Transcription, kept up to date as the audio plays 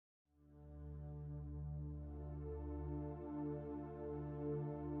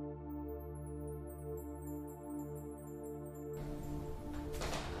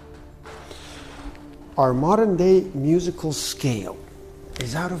Our modern-day musical scale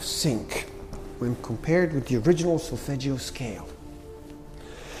is out of sync when compared with the original solfeggio scale.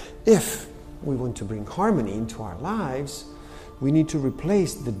 If we want to bring harmony into our lives, we need to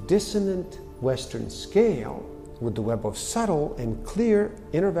replace the dissonant Western scale with the web of subtle and clear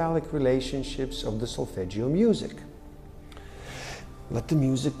intervallic relationships of the solfeggio music. Let the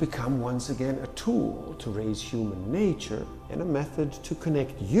music become once again a tool to raise human nature and a method to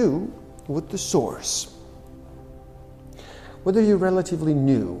connect you with the source. Whether you're relatively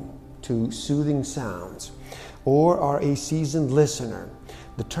new to soothing sounds or are a seasoned listener,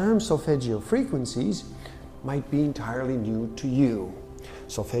 the term solfeggio frequencies might be entirely new to you.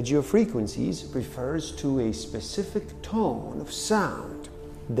 Solfeggio frequencies refers to a specific tone of sound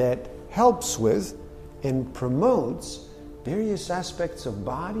that helps with and promotes various aspects of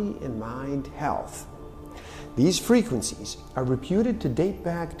body and mind health. These frequencies are reputed to date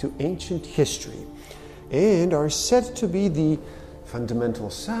back to ancient history and are said to be the fundamental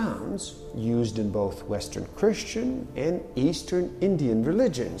sounds used in both Western Christian and Eastern Indian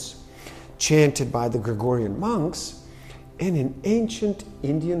religions, chanted by the Gregorian monks, and in ancient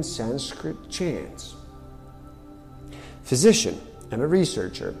Indian Sanskrit chants. Physician and a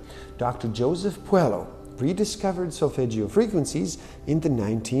researcher, Dr. Joseph Puello, rediscovered solfeggio frequencies in the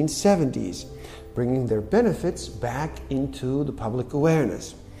 1970s, bringing their benefits back into the public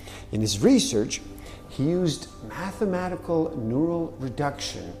awareness. In his research, he used mathematical neural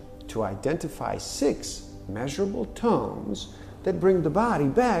reduction to identify 6 measurable tones that bring the body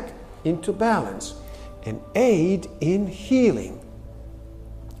back into balance and aid in healing.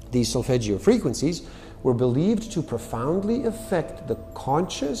 These solfeggio frequencies were believed to profoundly affect the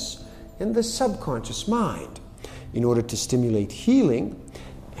conscious and the subconscious mind in order to stimulate healing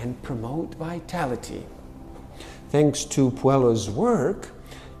and promote vitality. Thanks to Puello's work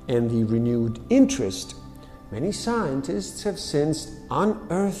and the renewed interest, many scientists have since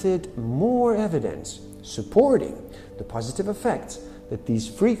unearthed more evidence supporting the positive effects that these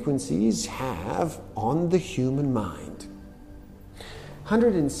frequencies have on the human mind.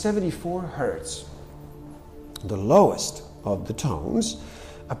 174 hertz, the lowest of the tones,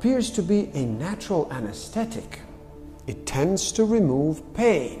 appears to be a natural anesthetic. It tends to remove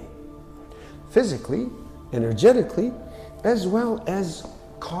pain, physically, energetically, as well as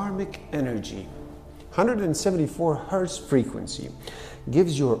karmic energy. 174 hertz frequency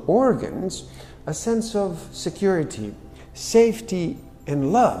gives your organs a sense of security, safety,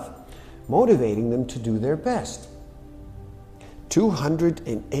 and love, motivating them to do their best.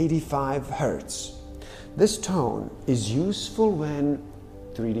 285 hertz. This tone is useful when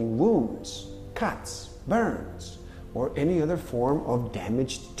treating wounds, cuts, burns, or any other form of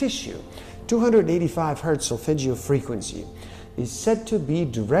damaged tissue. 285 hertz solfeggio frequency is said to be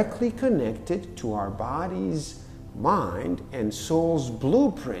directly connected to our body's, mind, and soul's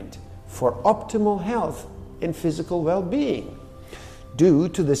blueprint for optimal health and physical well-being, due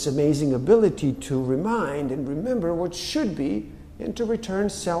to this amazing ability to remind and remember what should be and to return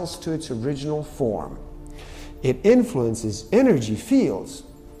cells to its original form. It influences energy fields,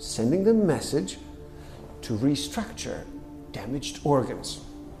 sending the message to restructure damaged organs.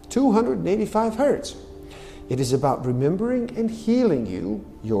 285 hertz. It is about remembering and healing you,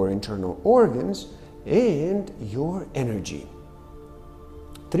 your internal organs, and your energy.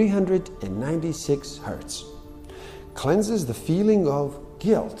 396 hertz. Cleanses the feeling of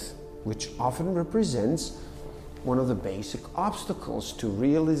guilt, which often represents one of the basic obstacles to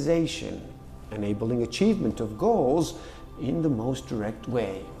realization, enabling achievement of goals in the most direct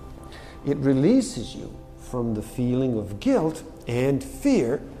way. It releases you from the feeling of guilt and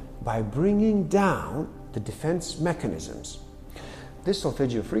fear by bringing down the defense mechanisms. This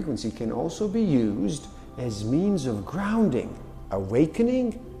solfeggio frequency can also be used as means of grounding,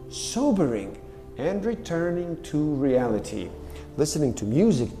 awakening, sobering, and returning to reality. Listening to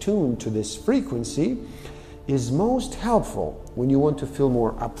music tuned to this frequency is most helpful when you want to feel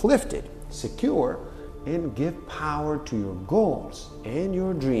more uplifted, secure, and give power to your goals and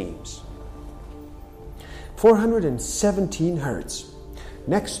your dreams. 417 hertz.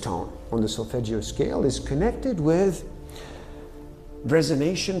 Next tone on the solfeggio scale is connected with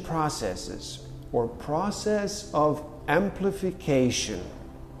resonation processes or process of amplification.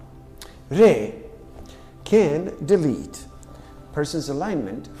 Re can delete person's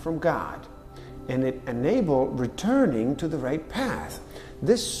alignment from God, and it enable returning to the right path.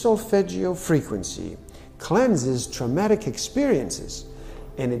 This solfeggio frequency cleanses traumatic experiences,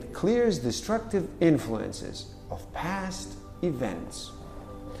 and it clears destructive influences of past events.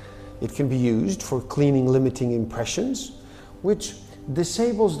 It can be used for cleaning limiting impressions, which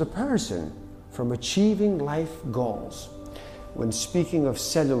disables the person from achieving life goals. When speaking of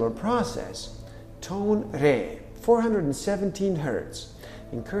cellular process, tone Re, 417 Hz,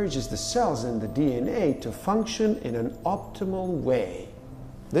 encourages the cells in the DNA to function in an optimal way.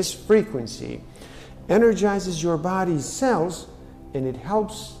 This frequency energizes your body's cells and it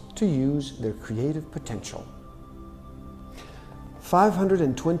helps to use their creative potential.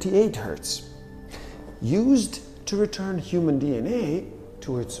 528 Hz, used to return human DNA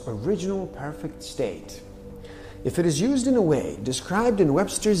to its original perfect state. If it is used in a way described in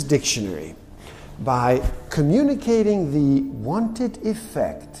Webster's dictionary, by communicating the wanted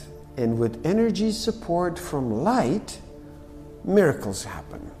effect and with energy support from light, miracles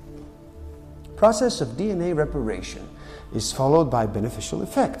happen. Process of DNA reparation is followed by beneficial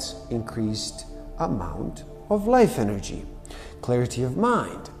effects, increased amount of life energy, clarity of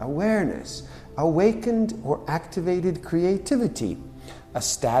mind, awareness, awakened or activated creativity,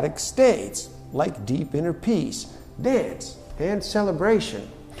 ecstatic states like deep inner peace, dance, and celebration.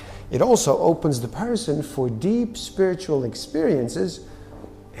 It also opens the person for deep spiritual experiences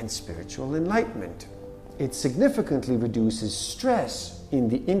and spiritual enlightenment. It significantly reduces stress in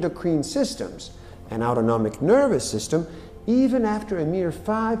the endocrine systems and autonomic nervous system even after a mere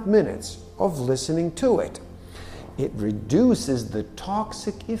 5 minutes of listening to it. It reduces the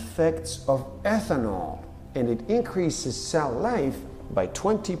toxic effects of ethanol and it increases cell life by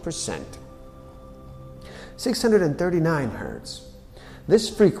 20%. 639 Hz. This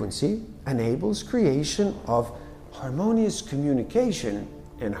frequency enables creation of harmonious communication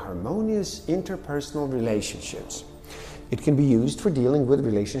and harmonious interpersonal relationships. It can be used for dealing with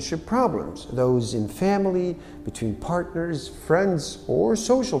relationship problems, those in family, between partners, friends, or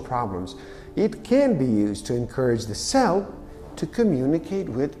social problems. It can be used to encourage the cell to communicate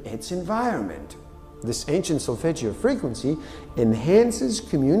with its environment. This ancient solfeggio frequency enhances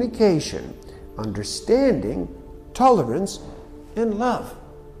communication, understanding, tolerance, and love.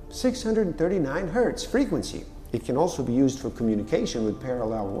 639 Hz frequency. It can also be used for communication with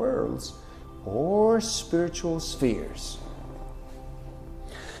parallel worlds or spiritual spheres.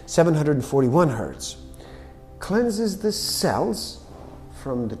 741 Hz cleanses the cells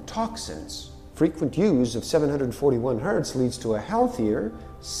from the toxins. Frequent use of 741 Hz leads to a healthier,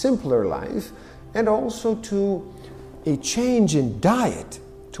 simpler life and also to a change in diet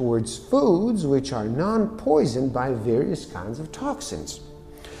towards foods which are non-poisoned by various kinds of toxins.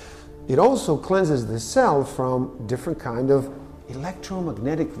 It also cleanses the cell from different kind of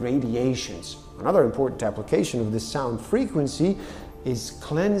electromagnetic radiations. Another important application of this sound frequency is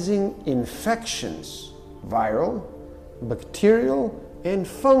cleansing infections, viral, bacterial, and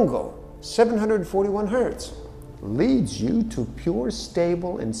fungal. 741 Hz leads you to pure,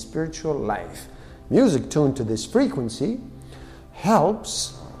 stable, and spiritual life. Music tuned to this frequency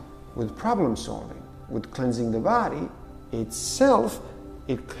helps with problem solving, with cleansing the body itself.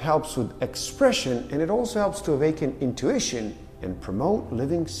 It helps with expression, and it also helps to awaken intuition and promote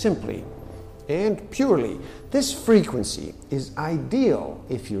living simply and purely. This frequency is ideal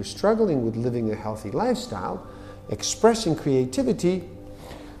if you're struggling with living a healthy lifestyle, expressing creativity,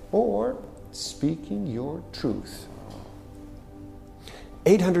 or speaking your truth.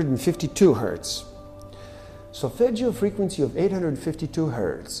 852 Hz. Solfeggio frequency of 852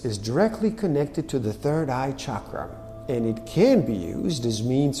 Hz is directly connected to the third eye chakra, and it can be used as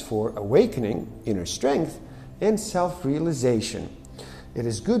means for awakening inner strength and self-realization. It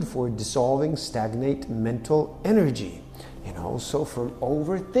is good for dissolving stagnant mental energy and also from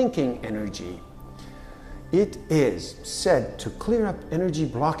overthinking energy. It is said to clear up energy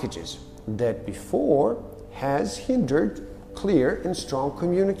blockages that before has hindered clear and strong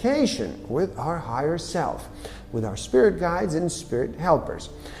communication with our higher self, with our spirit guides and spirit helpers.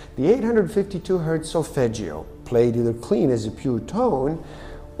 The 852 Hz solfeggio, played either clean as a pure tone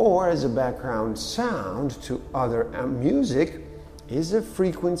or as a background sound to other music, is a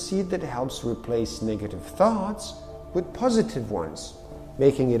frequency that helps replace negative thoughts with positive ones,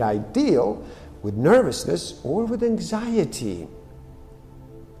 making it ideal with nervousness or with anxiety.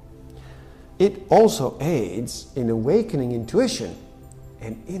 It also aids in awakening intuition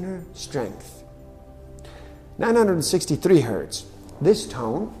and inner strength. 963 Hz. This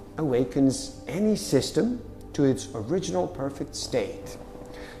tone awakens any system to its original perfect state.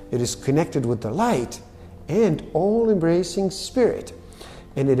 It is connected with the light and all-embracing spirit,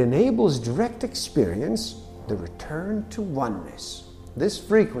 and it enables direct experience, the return to oneness. This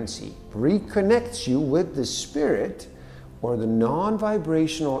frequency reconnects you with the spirit or the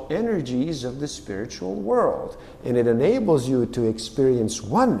non-vibrational energies of the spiritual world, and it enables you to experience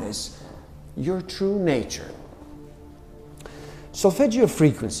oneness, your true nature. Solfeggio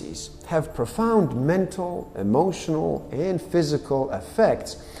frequencies have profound mental, emotional, and physical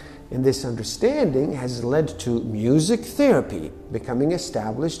effects, and this understanding has led to music therapy becoming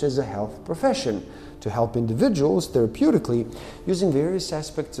established as a health profession to help individuals therapeutically using various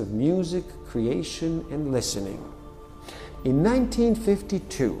aspects of music, creation, and listening. In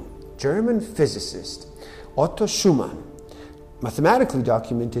 1952, German physicist Otto Schumann mathematically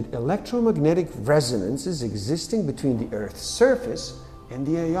documented electromagnetic resonances existing between the Earth's surface and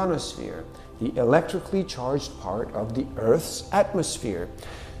the ionosphere, the electrically charged part of the Earth's atmosphere.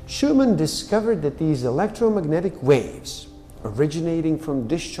 Schumann discovered that these electromagnetic waves, originating from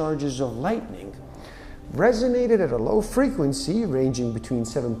discharges of lightning, resonated at a low frequency ranging between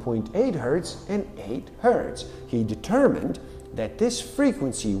 7.8 Hz and 8 Hz. He determined that this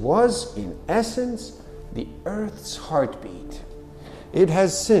frequency was, in essence, the Earth's heartbeat. It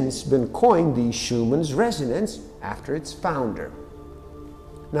has since been coined the Schumann's resonance after its founder.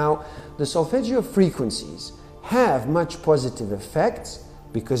 Now, the solfeggio frequencies have much positive effects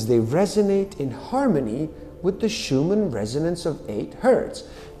because they resonate in harmony with the Schumann resonance of 8 Hz.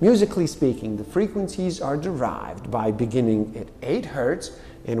 Musically speaking, the frequencies are derived by beginning at 8 Hz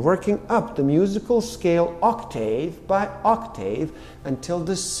and working up the musical scale octave by octave until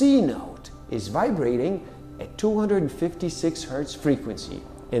the C note is vibrating at 256 Hz frequency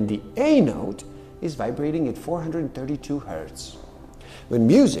and the A note is vibrating at 432 Hz. When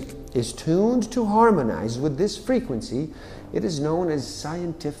music is tuned to harmonize with this frequency, it is known as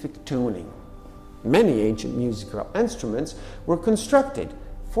scientific tuning. Many ancient musical instruments were constructed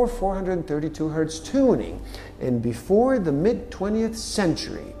for 432 Hz tuning, and before the mid-20th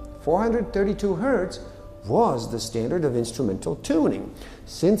century, 432 Hz was the standard of instrumental tuning.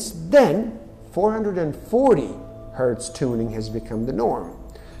 Since then, 440 Hz tuning has become the norm.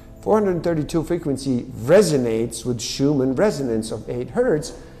 432 frequency resonates with Schumann resonance of 8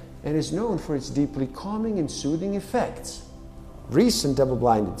 Hz and is known for its deeply calming and soothing effects. Recent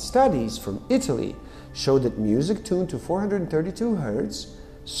double-blinded studies from Italy show that music tuned to 432 Hz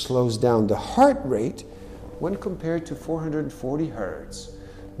slows down the heart rate when compared to 440 Hz.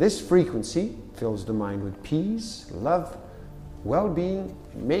 This frequency fills the mind with peace, love, well-being,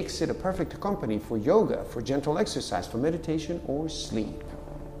 and makes it a perfect company for yoga, for gentle exercise, for meditation, or sleep.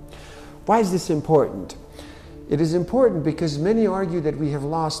 Why is this important? It is important because many argue that we have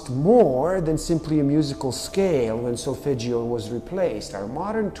lost more than simply a musical scale when solfeggio was replaced. Our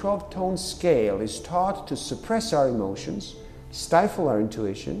modern 12-tone scale is taught to suppress our emotions, stifle our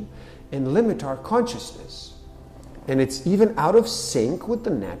intuition, and limit our consciousness. And it's even out of sync with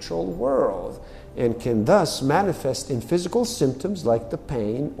the natural world and can thus manifest in physical symptoms like the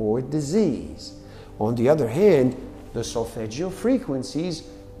pain or disease. On the other hand, the solfeggio frequencies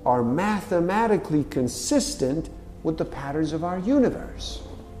are mathematically consistent with the patterns of our universe.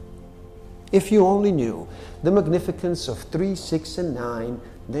 If you only knew the magnificence of 3, 6, and 9,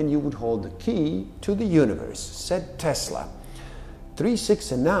 then you would hold the key to the universe, said Tesla. 3,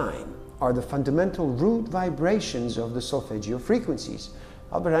 6, and 9 are the fundamental root vibrations of the solfeggio frequencies.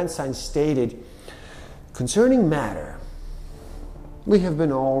 Albert Einstein stated, "Concerning matter, we have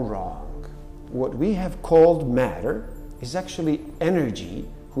been all wrong. What we have called matter is actually energy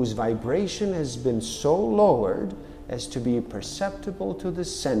whose vibration has been so lowered as to be perceptible to the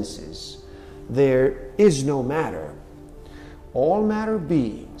senses. There is no matter. All matter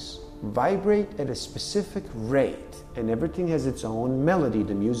beings vibrate at a specific rate, and everything has its own melody.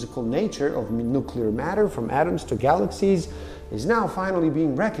 The musical nature of nuclear matter, from atoms to galaxies, is now finally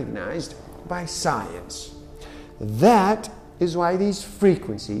being recognized by science. That is why these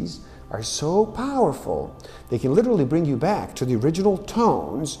frequencies are so powerful. They can literally bring you back to the original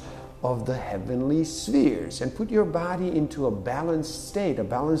tones of the heavenly spheres and put your body into a balanced state, a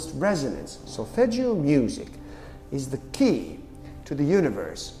balanced resonance. Solfeggio music is the key to the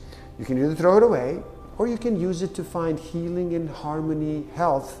universe. You can either throw it away or you can use it to find healing and harmony,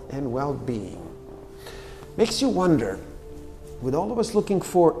 health and well-being. Makes you wonder, with all of us looking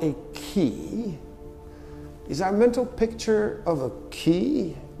for a key, is our mental picture of a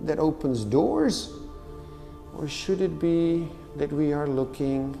key that opens doors, or should it be that we are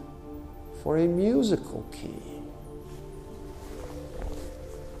looking for a musical key?